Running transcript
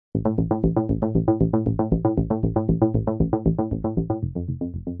Hey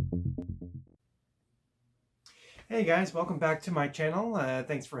guys, welcome back to my channel.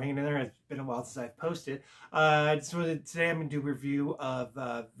 Thanks for hanging in there. It's been a while since I've posted. Today I'm going to do a review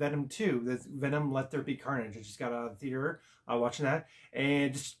of Venom 2, that's Venom Let There Be Carnage. I just got out of the theater watching that.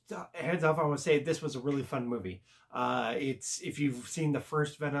 And just heads off, I want to say this was a really fun movie. If you've seen the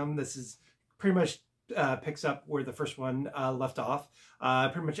first Venom, this is pretty much picks up where the first one left off.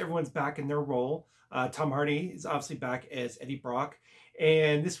 Pretty much everyone's back in their role. Tom Hardy is obviously back as Eddie Brock.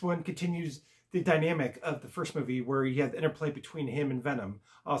 And this one continues the dynamic of the first movie, where you have the interplay between him and Venom.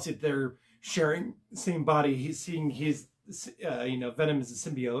 Also, they're sharing the same body. He's seeing his, Venom is a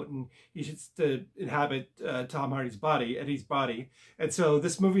symbiote, and he should to inhabit Tom Hardy's body, Eddie's body. And so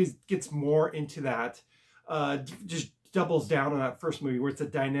this movie gets more into that, just doubles down on that first movie, where it's a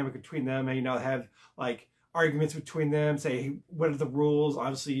dynamic between them, and have like arguments between them. Say, hey, what are the rules?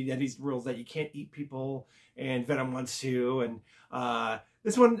 Obviously, Eddie's rules that you can't eat people, and Venom wants to, and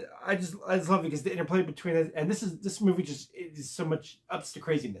this one, I just love it because the interplay between it, and this movie just is so much ups to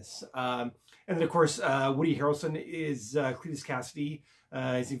craziness. And then of course, Woody Harrelson is Cletus Cassidy.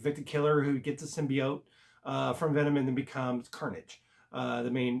 He's the evicted killer who gets a symbiote from Venom and then becomes Carnage,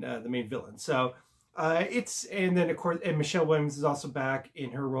 the main villain. So and then of course, and Michelle Williams is also back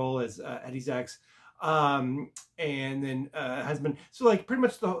in her role as Eddie's ex, and then husband. So like pretty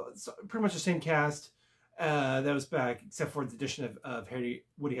much the same cast. That was back, except for the addition of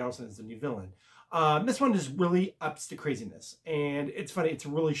Woody Harrelson as the new villain. This one just really ups the craziness. And it's funny, it's a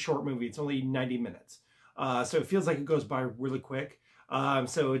really short movie. It's only 90 minutes. So it feels like it goes by really quick.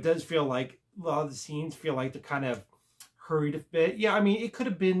 So it does feel like a lot of the scenes feel like they're kind of hurried a bit. Yeah, I mean,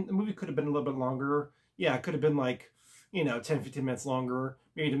 the movie could have been a little bit longer. Yeah, it could have been like, 10, 15 minutes longer.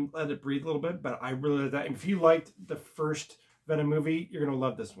 Maybe to let it breathe a little bit. But I really like that. And if you liked the first Venom movie, you're going to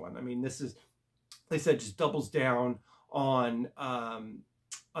love this one. I mean, this is, like I said, just doubles down on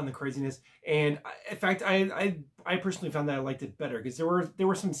the craziness. And in fact, I personally found that I liked it better, because there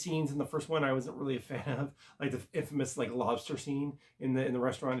were some scenes in the first one I wasn't really a fan of, like the infamous like lobster scene in the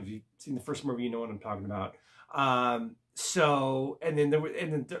restaurant. If you've seen the first movie, you know what I'm talking about. And then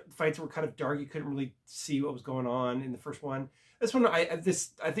the fights were kind of dark. You couldn't really see what was going on in the first one. This one, I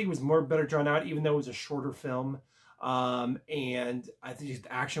think it was better drawn out, even though it was a shorter film. And I think just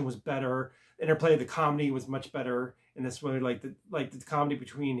the action was better. The interplay of the comedy was much better in this one, like the comedy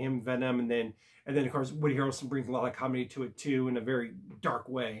between him and Venom, and then of course Woody Harrelson brings a lot of comedy to it too, in a very dark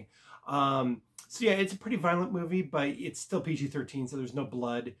way. So yeah, it's a pretty violent movie, but it's still PG-13, so there's no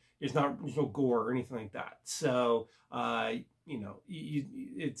blood, there's no gore or anything like that. So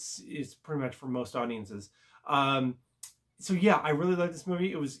it's pretty much for most audiences. So yeah, I really like this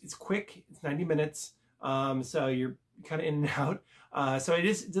movie. It's quick. It's 90 minutes. So you're kind of in and out. So it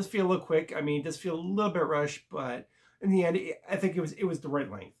does feel a little quick. I mean, it does feel a little bit rushed, but in the end, I think it was the right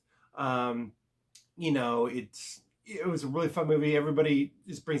length. It was a really fun movie. Everybody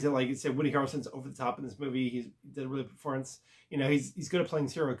just brings it, like you said, Woody Harrelson's over the top in this movie. He did a really good performance. He's good at playing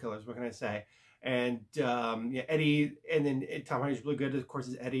serial killers. What can I say? And yeah, Eddie, and then Tom Hardy's really good. Of course,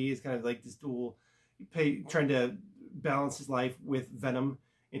 as Eddie is kind of like this dual, trying to balance his life with Venom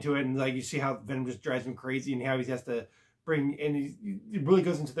into it, and like you see how Venom just drives him crazy, and how he has to bring, and he really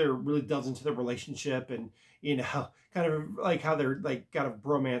delves into their relationship, and kind of like how they're like got a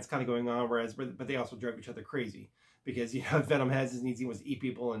bromance kind of going on, but they also drive each other crazy, because Venom has his needs, he wants to eat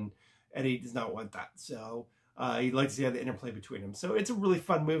people, and Eddie does not want that. So he likes to have the interplay between them. So it's a really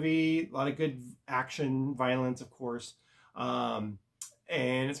fun movie, a lot of good action, violence, of course. And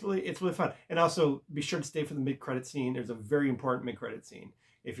it's really fun. And also be sure to stay for the mid-credit scene. There's a very important mid-credit scene.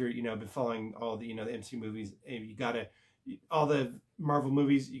 If you're, been following all the, the MCU movies, all the Marvel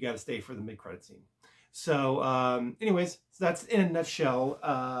movies, you gotta stay for the mid-credit scene. So, anyways, so that's in a nutshell,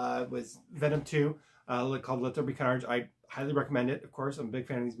 was Venom 2, called Let There Be Carnage. I highly recommend it, of course. I'm a big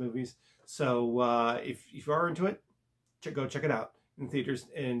fan of these movies. So, if you are into it, go check it out in theaters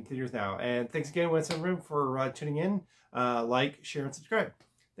now. And thanks again, Winston Room, for tuning in. Like, share, and subscribe.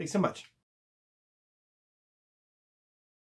 Thanks so much.